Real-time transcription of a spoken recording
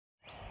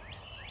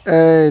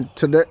Hey,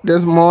 today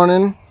this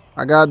morning,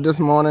 I got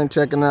this morning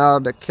checking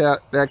out the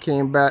cat that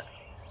came back.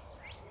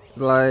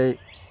 Like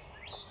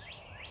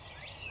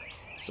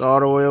it's all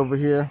the way over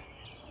here.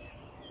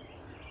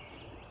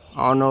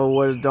 I don't know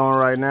what it's doing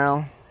right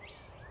now.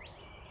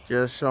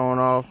 Just showing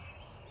off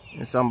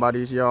in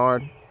somebody's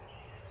yard.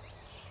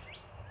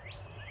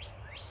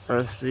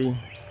 Let's see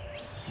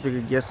if we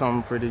could get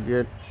something pretty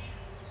good.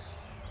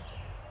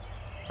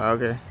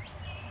 Okay.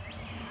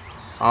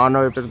 I don't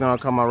know if it's gonna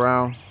come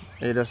around.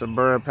 Hey, there's a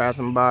bird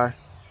passing by.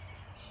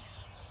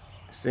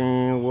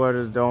 Seeing what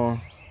it's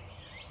doing.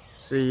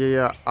 See,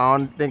 yeah, I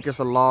don't think it's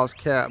a lost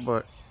cat,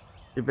 but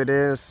if it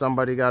is,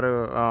 somebody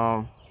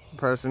gotta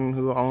person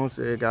who owns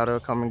it gotta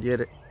come and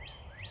get it.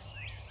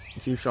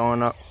 Keep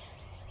showing up.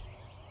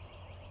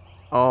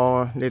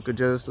 Or they could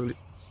just,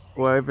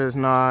 well, if it's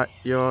not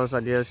yours, I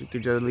guess you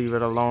could just leave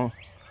it alone.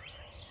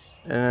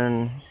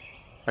 And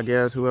I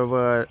guess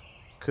whoever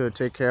could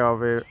take care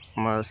of it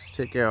must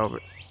take care of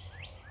it.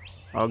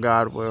 Or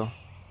God will.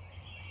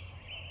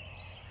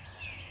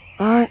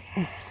 All right.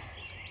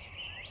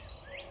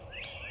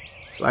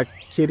 It's like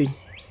kitty.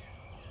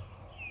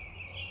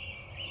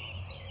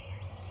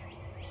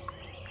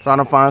 Trying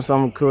to find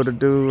something cool to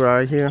do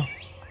right here.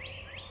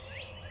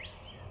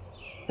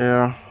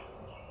 Yeah.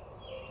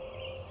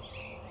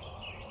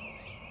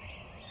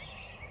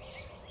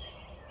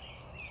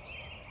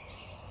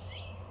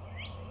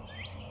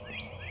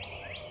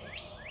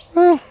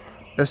 Well,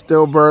 there's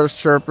still birds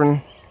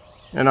chirping,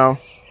 you know.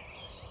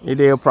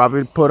 They'll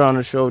probably put on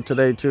a show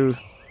today too.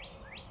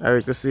 That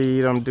we could see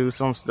them do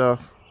some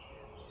stuff.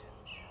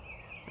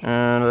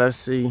 And let's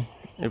see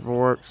if it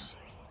works.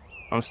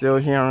 I'm still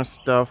hearing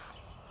stuff.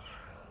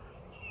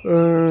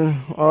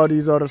 All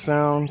these other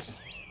sounds.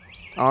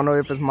 I don't know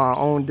if it's my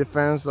own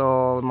defense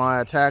or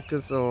my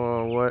attackers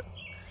or what,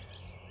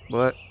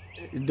 but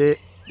it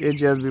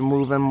just be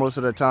moving most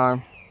of the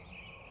time.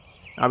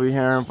 I be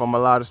hearing from a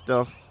lot of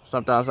stuff.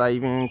 Sometimes I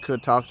even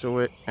could talk to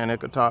it and it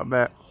could talk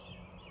back.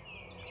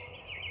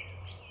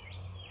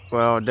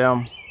 Well,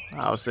 them,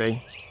 I would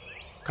say,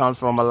 comes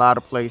from a lot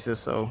of places,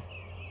 so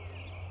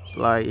it's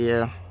like,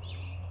 yeah.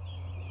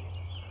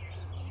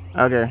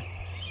 Okay,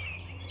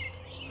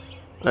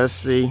 let's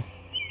see.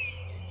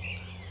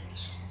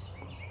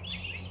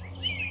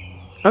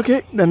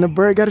 Okay, then the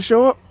bird got to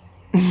show up.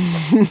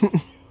 Is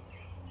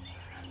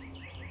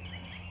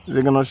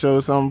it gonna show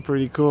something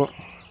pretty cool?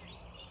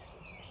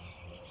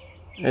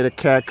 Hey, the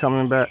cat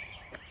coming back.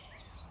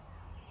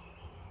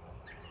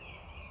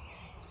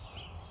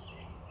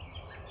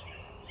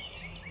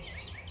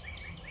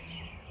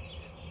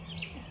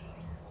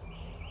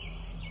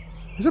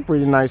 It's a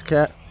pretty nice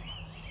cat.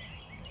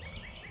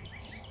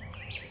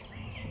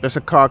 There's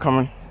a car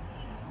coming.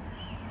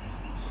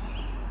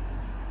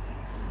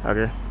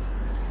 Okay.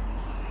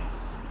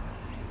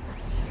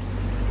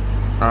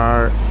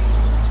 Alright.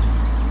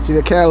 See,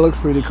 the cat looks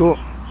pretty cool.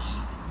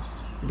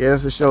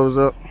 Guess it shows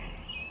up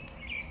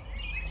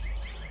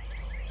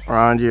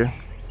around you.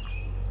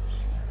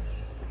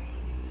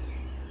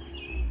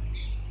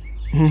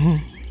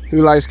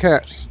 Who likes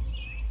cats?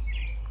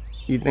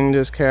 You think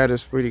this cat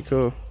is pretty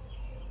cool?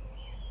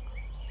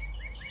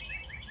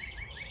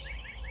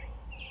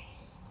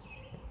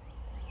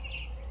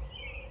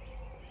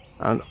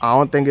 I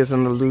don't think it's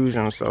an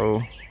illusion,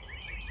 so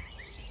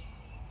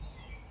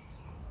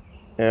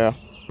yeah.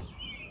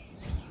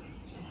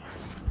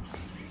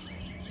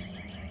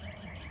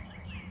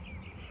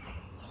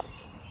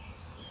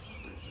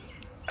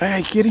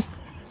 Hey, kitty.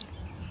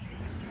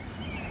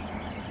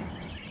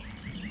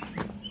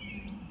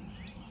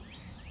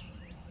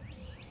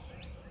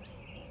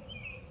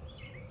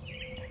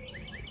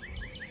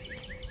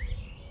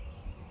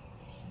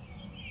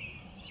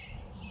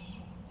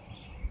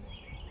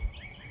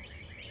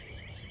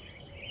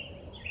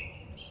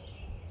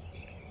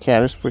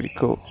 Cat is pretty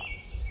cool.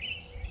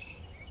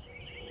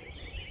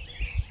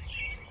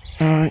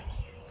 Alright.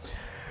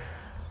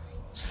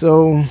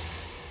 So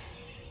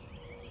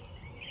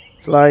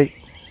it's like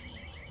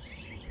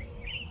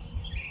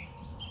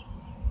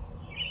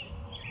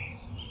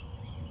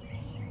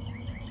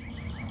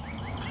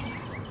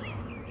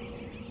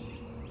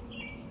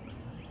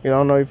you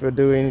don't know if you'll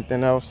do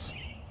anything else.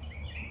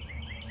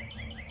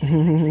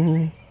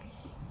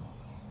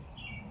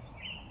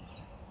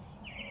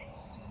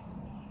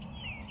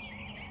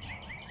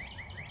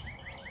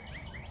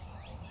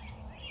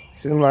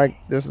 Seems like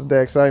this is the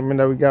excitement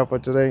that we got for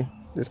today.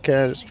 This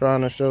cat is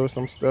trying to show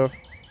some stuff.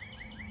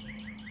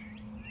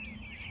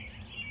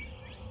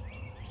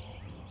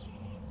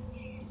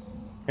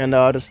 And the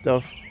other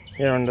stuff,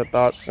 hearing the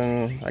thoughts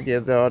and I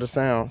guess the other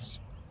sounds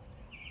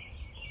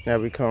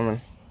that be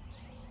coming.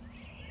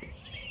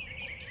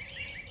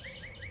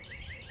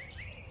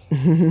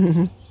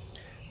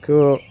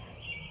 Cool.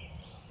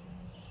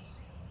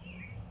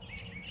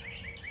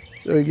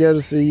 So you get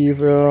to see if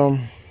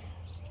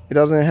it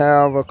doesn't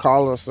have a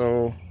collar,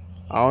 so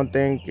I don't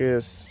think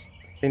it's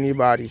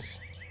anybody's.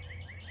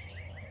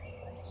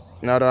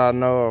 Not that I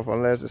know of,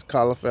 unless its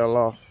collar fell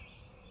off.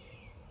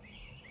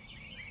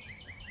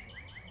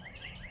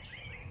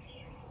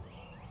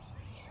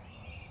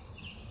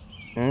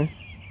 Hmm?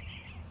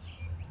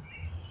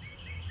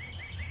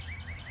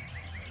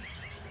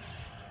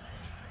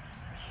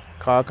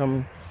 Car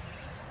coming.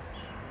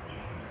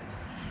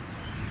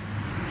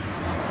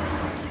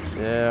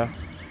 Yeah.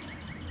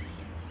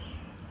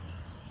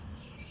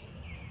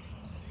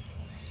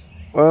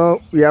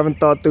 Well, we haven't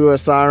thought through a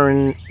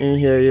siren in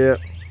here yet,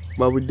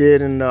 but we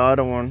did in the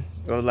other one.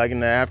 It was like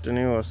in the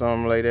afternoon or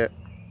something like that.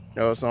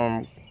 There was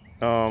some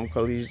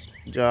police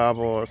job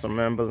or some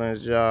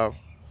ambulance job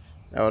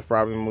that was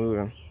probably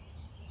moving.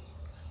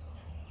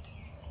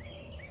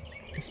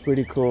 It's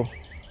pretty cool.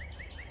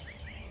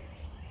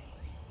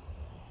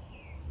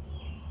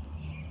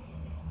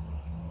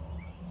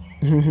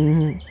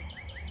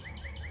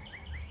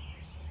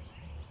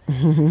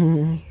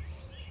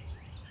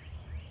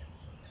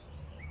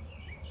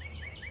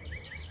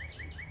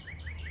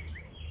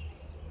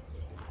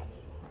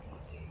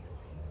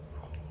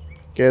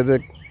 Guess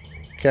the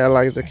cat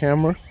likes the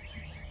camera.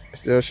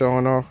 Still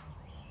showing off.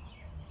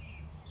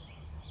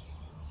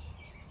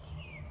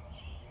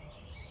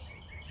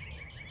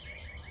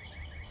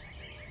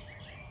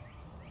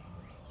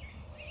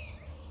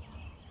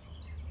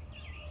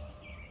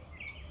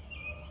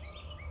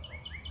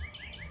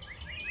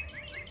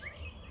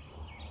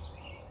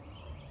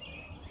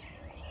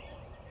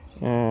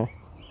 Mm.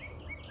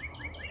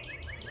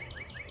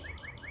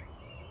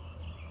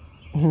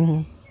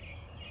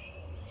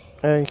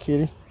 Hey,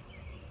 kitty.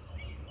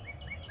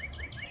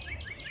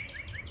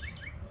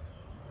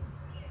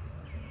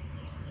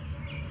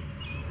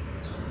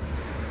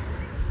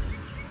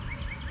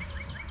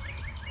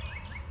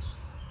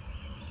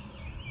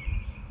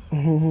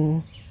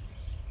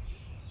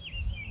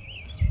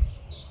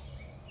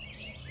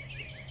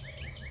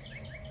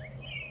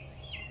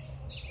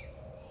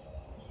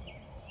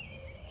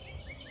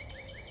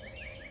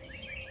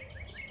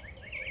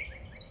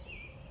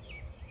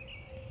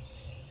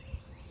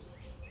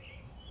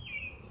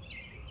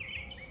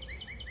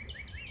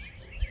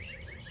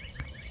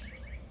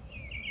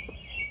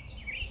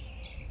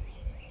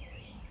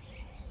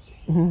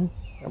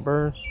 A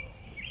bird.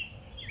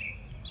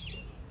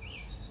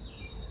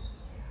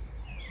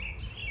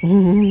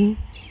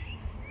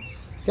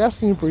 That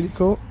seems pretty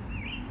cool.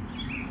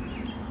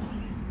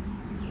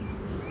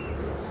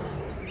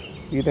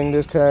 You think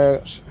this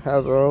cat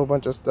has a whole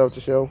bunch of stuff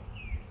to show?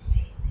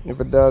 If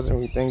it doesn't,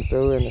 we think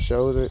through it and it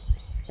shows it,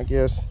 I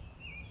guess.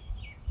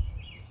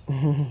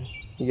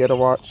 You gotta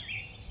watch.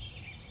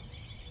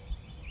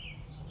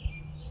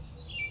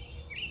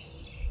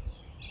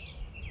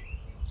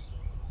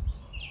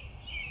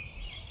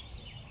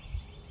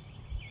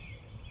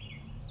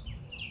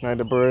 Like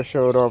the bird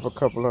showed off a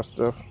couple of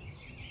stuff.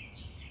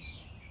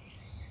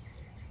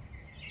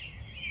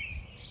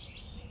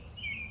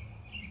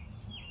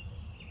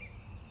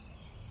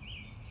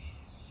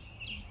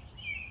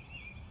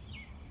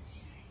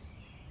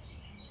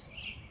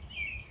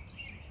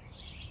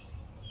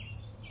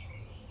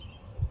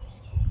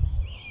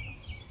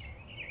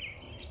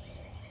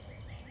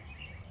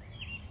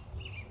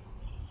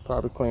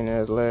 Probably cleaning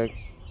his leg.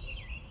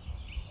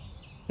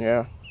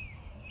 Yeah.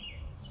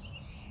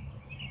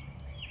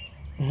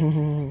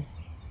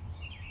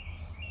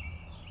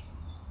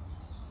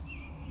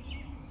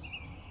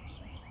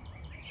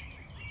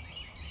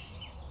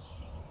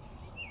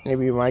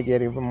 Maybe you might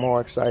get even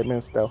more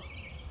excitement though.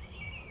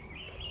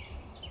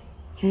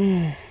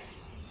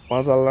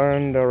 Once I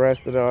learn the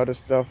rest of the other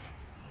stuff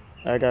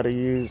I gotta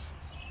use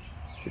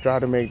to try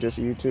to make this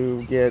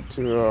YouTube get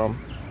to the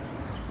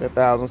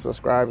 1,000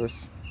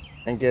 subscribers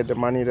and get the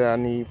money that I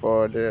need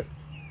for the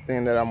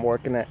thing that I'm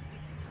working at.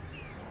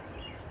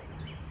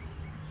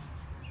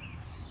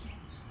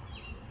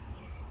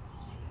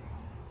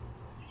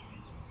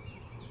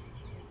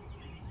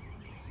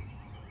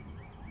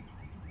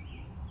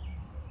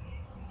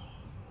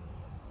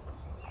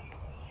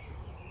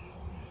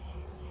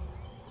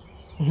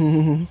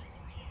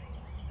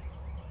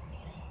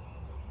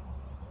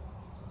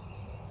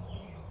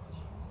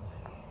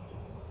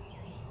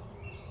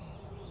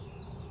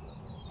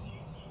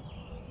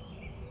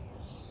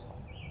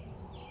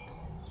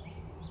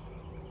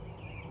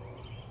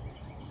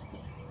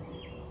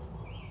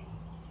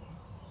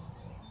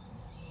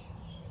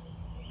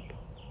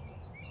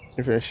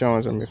 If it's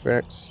showing some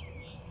effects,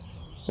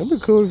 it'd be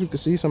cool if you could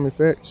see some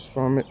effects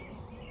from it.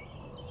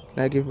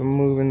 Like if it's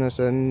moving a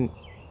certain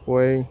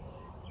way,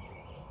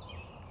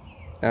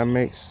 that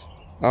makes,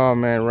 oh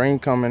man, rain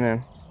coming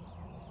in.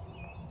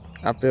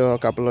 I feel a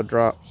couple of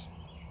drops.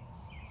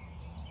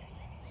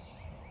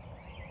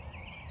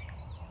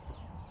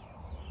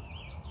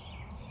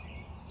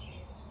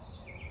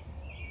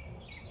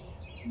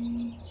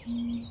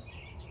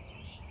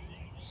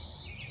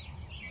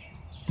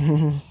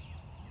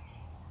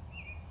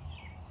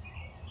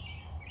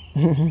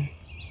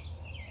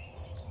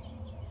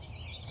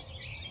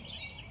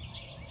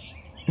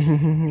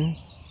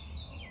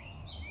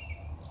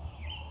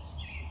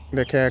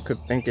 The cat could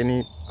think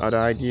any other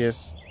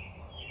ideas.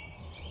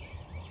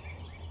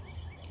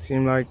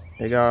 Seem like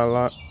they got a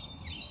lot.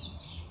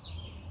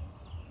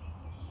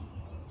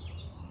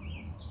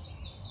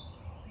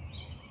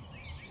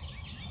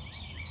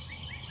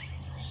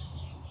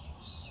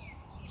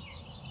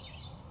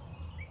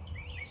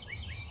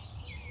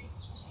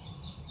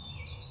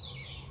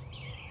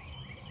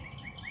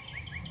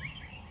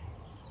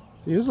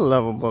 See, it's a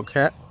lovable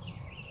cat.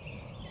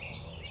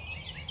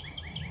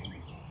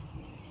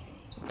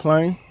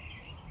 Playing.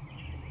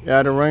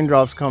 Yeah, the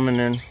raindrops coming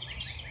in.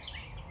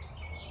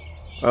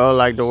 Well,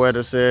 like the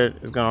weather said,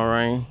 it's gonna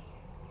rain.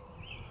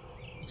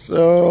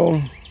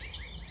 So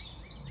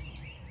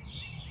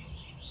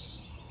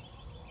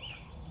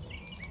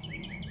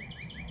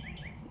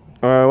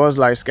it was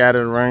like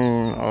scattered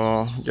rain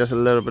or just a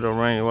little bit of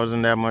rain. It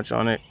wasn't that much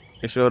on it.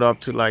 It showed up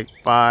to like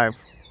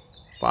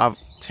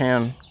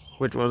 5:10,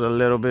 which was a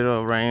little bit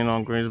of rain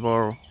on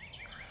Greensboro.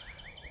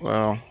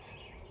 Well,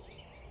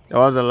 there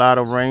was a lot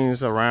of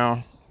rains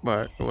around,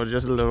 but it was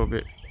just a little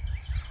bit.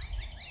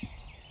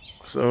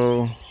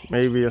 So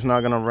maybe it's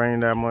not gonna rain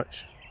that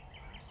much.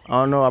 I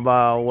don't know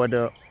about what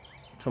the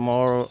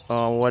tomorrow,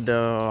 what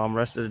the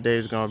rest of the day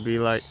is gonna be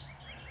like,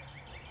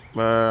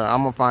 but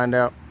I'm gonna find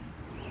out.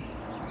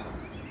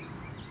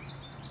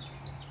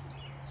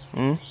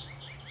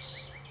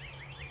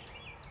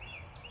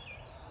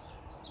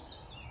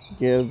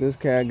 Guess this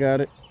cat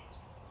got it.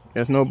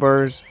 There's no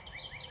birds.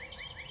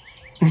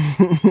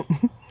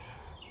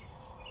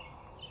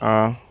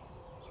 I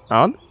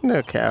don't think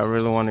the cat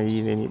really want to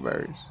eat any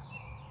birds.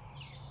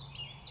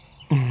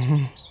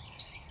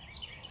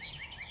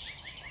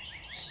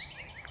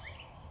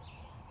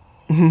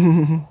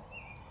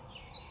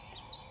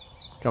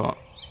 Come on.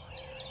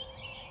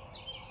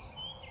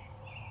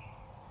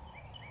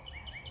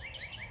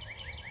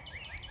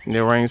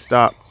 The rain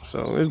stopped,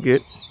 so it's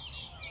good.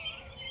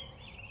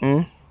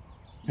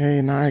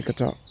 Hey, now I can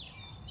talk.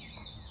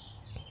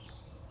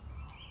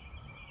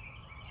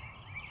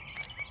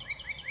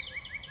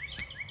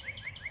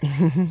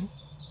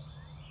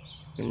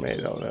 You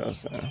made all that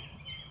sound.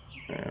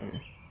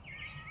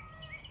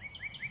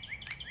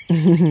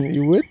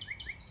 You would?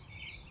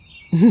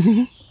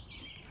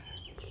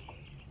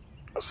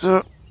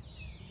 So,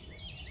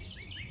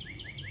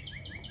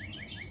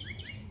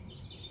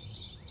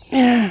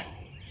 yeah.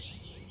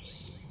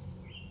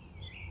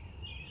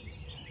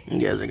 You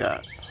guys have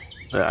got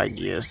the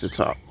ideas to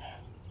talk.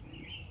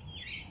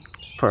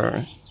 It's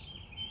purring.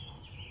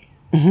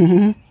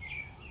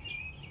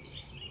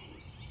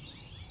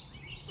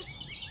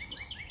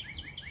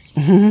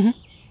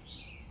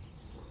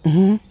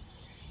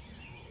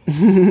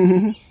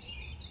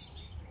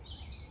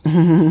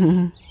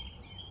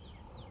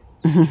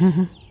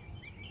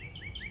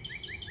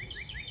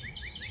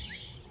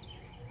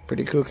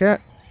 Pretty cool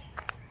cat.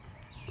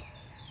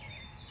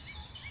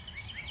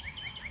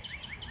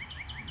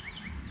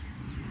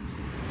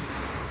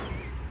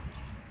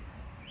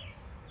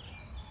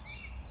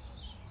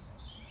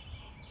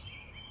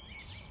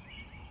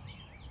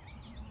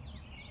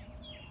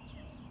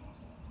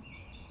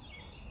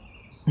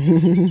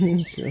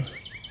 Cool.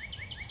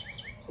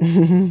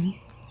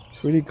 It's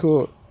pretty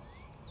cool.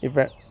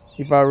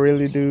 If I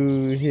really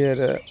do hear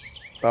the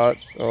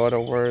thoughts or the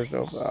words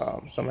of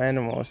some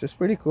animals, it's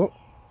pretty cool.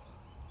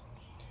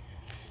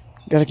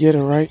 Gotta get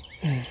it right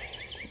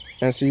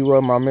and see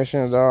what my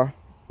missions are,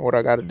 what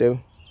I gotta do.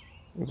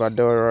 If I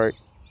do it right.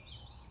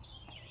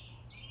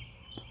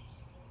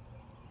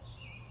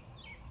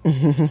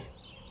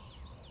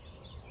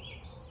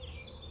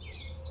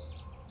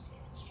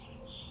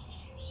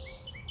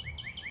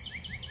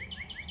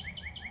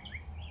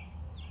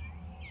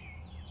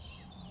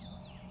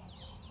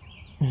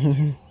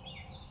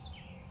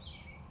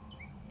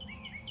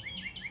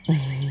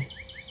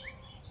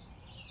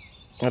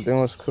 I think it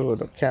was cool.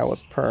 The cat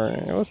was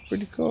purring. It was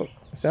pretty cool.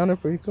 It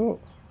sounded pretty cool.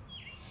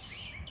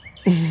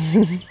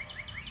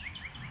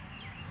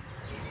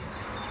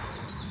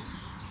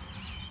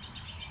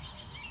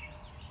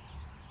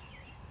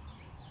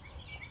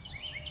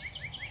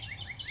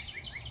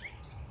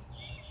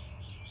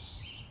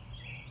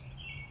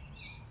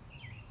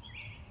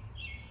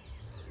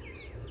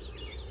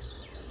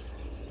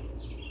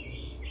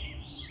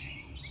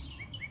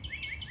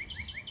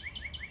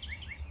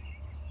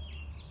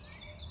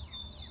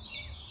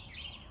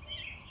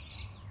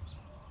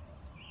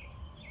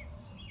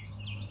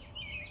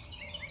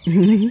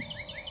 You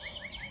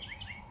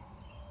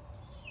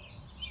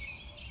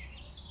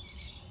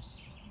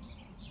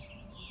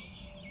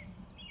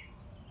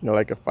know,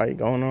 like a fight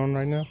going on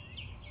right now.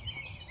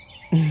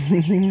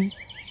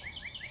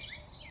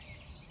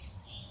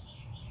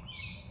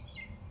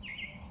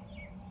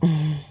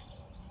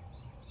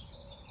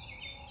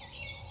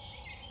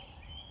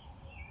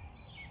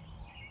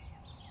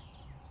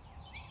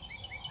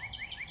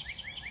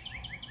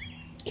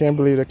 Can't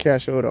believe the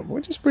cat showed up,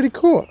 which is pretty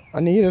cool. I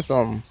needed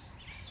something.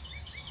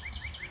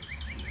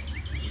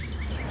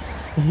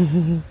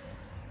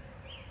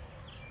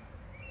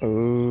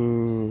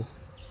 Ooh.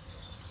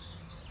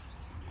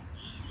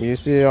 You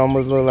see, it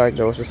almost looked like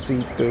there was a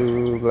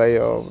see-through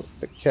layer of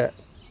the cat.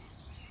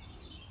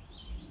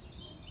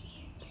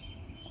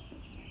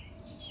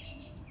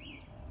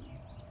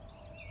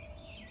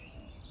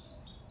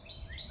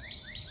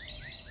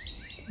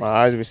 My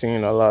eyes be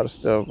seeing a lot of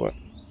stuff, but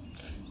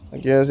I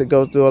guess it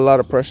goes through a lot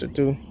of pressure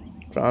too,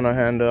 trying to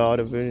handle all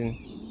the vision.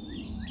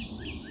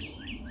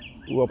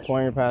 We were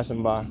plane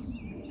passing by.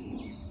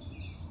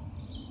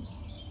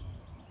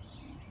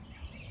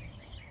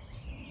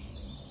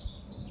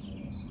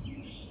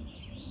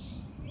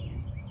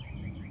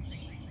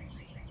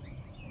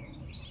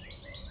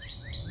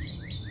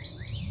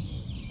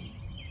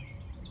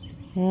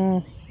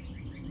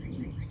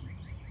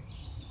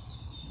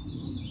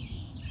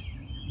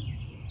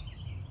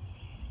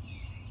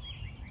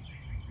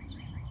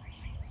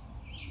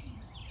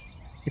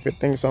 If you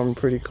think something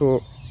pretty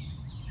cool,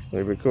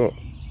 it'd be cool.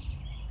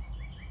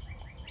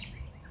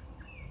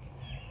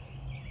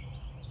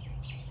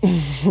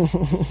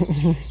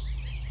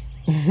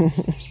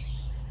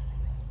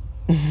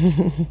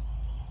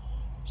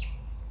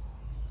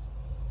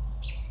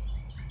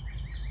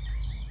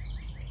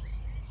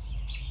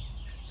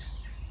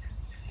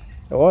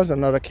 There was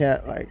another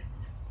cat, like,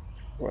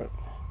 what?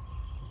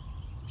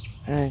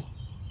 Hey,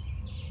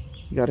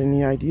 you got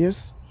any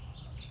ideas?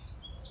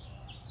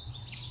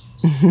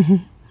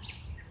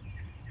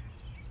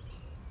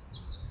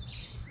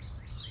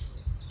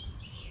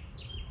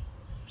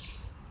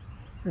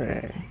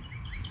 Hey.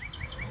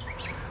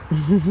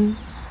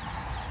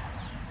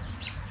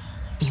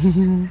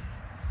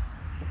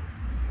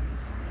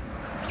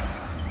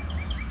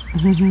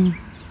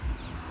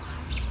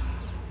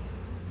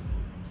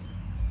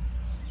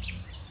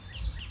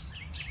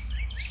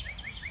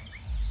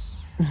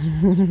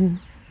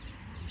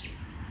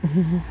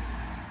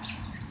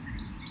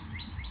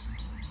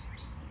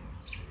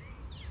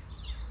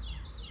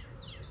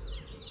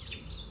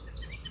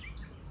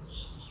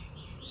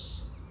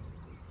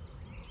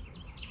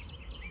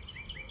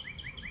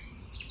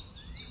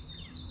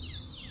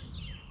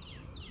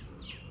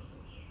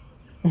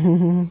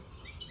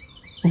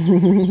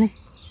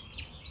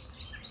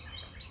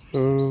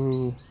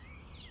 Ooh.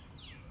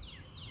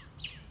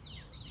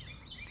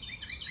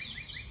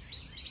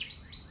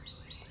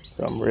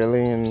 So I'm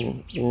really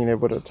in being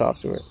able to talk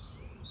to it.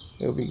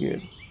 It'll be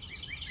good.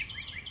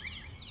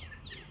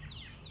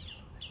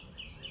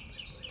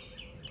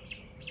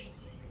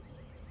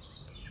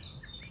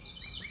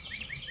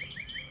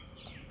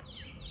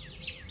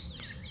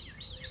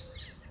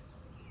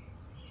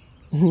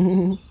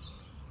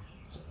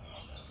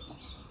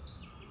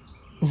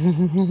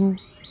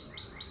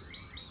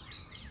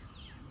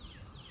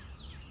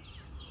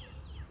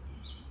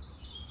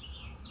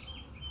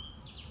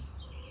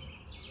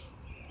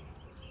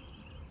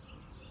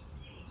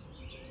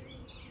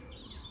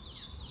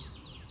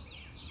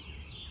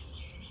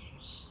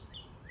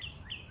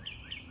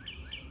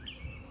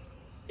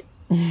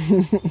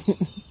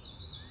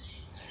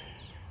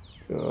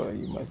 Oh,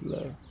 you must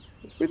love.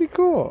 It's pretty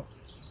cool.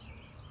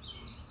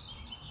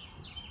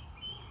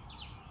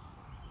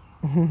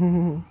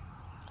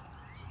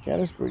 Cat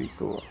is pretty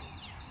cool.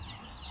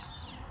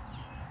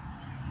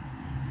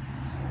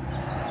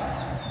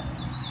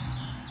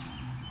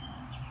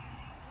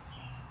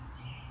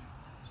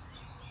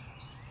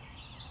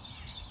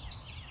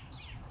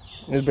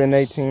 It's been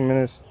 18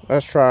 minutes.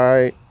 Let's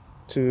try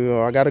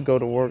to. I gotta go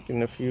to work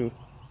in a few,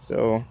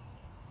 so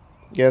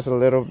guess a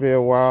little bit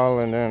a while,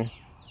 and then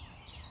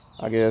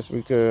I guess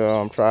we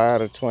could try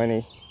out a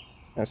 20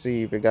 and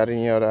see if it got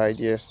any other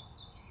ideas,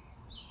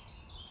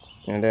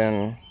 and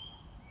then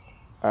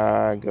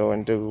I go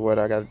and do what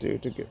I gotta do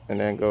to get, and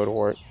then go to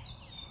work.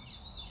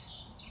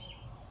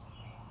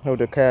 Hope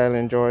the cat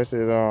enjoys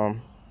his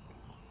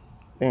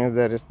things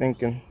that it's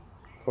thinking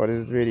for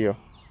this video.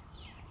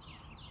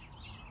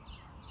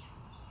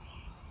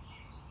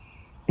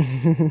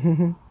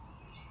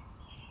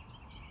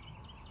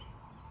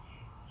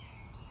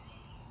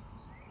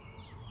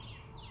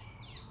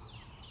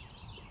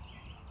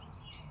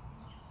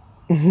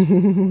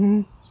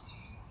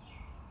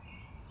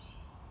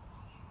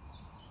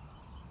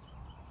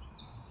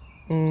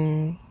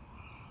 Mm.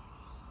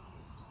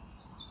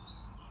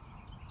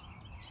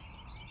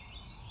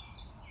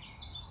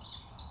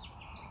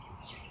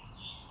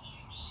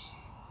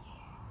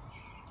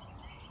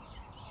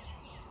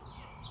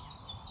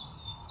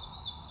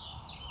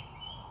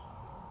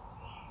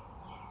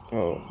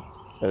 Oh,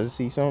 does it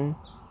see something?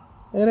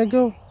 There they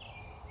go.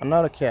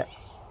 Another cat.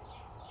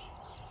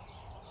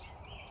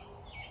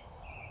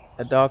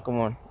 A darker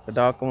one. The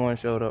darker one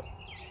showed up.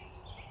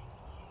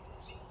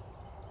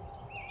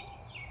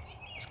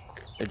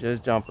 It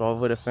just jumped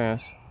over the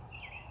fence.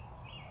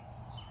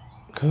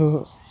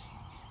 Cool.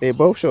 They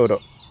both showed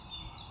up.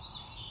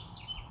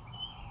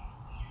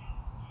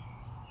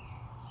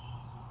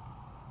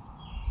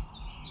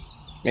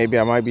 Maybe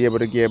I might be able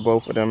to get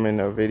both of them in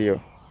the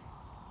video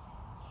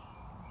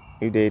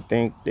if they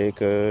think they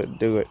could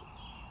do it.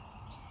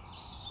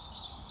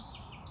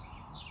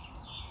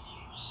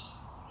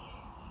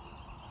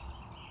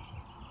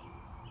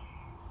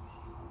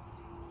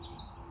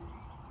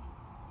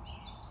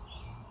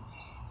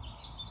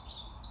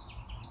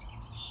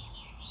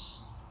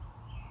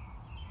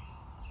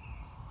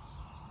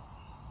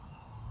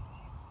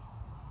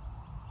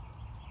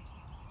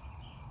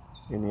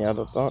 Any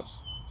other thoughts?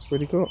 It's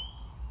pretty cool.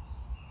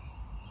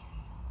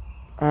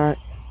 Alright,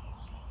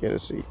 get a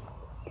seat.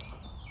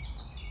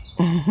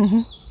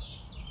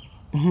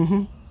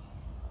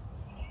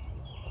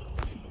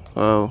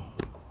 Oh.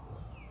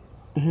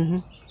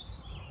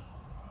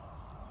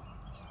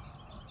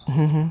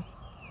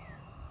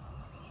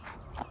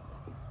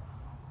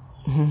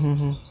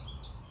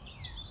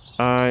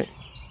 Alright,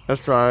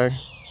 let's try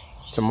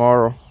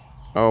tomorrow.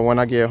 or when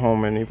I get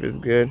home, and if it's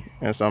good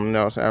and something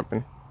else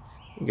happen,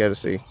 you gotta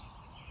see.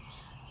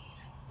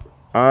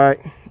 All right,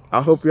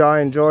 I hope y'all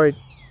enjoyed.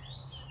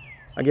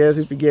 I guess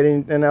if you get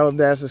anything else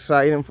that's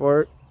exciting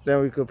for it,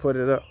 then we could put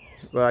it up.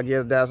 But I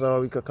guess that's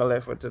all we could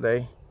collect for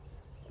today.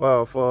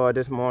 Well, for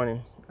this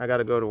morning, I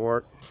gotta go to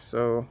work.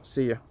 So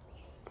see ya.